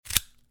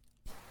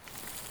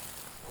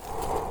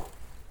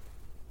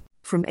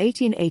From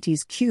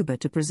 1880s Cuba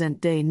to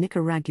present-day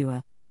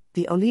Nicaragua,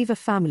 the Oliva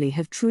family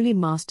have truly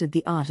mastered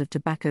the art of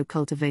tobacco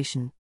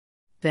cultivation.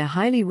 Their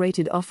highly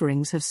rated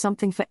offerings have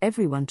something for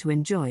everyone to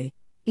enjoy,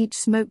 each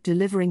smoke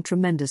delivering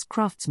tremendous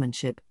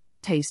craftsmanship,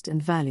 taste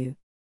and value.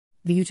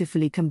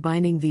 Beautifully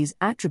combining these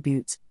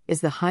attributes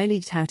is the highly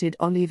touted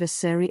Oliva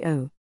Serie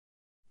O.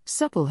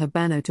 Supple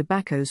Habano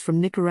tobaccos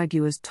from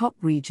Nicaragua's top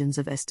regions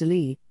of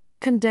Esteli,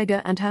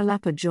 Condega and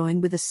Jalapa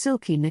join with a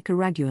silky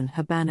Nicaraguan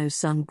Habano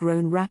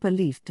sun-grown wrapper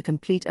leaf to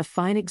complete a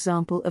fine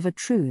example of a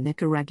true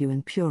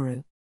Nicaraguan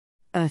puro.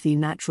 Earthy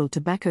natural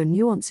tobacco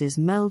nuances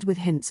meld with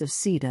hints of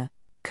cedar,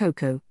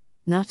 cocoa,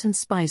 nut and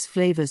spice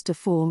flavors to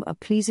form a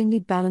pleasingly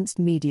balanced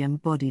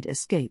medium-bodied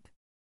escape.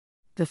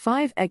 The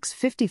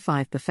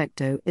 5x55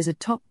 Perfecto is a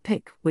top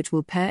pick which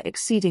will pair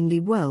exceedingly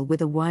well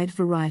with a wide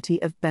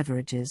variety of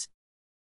beverages.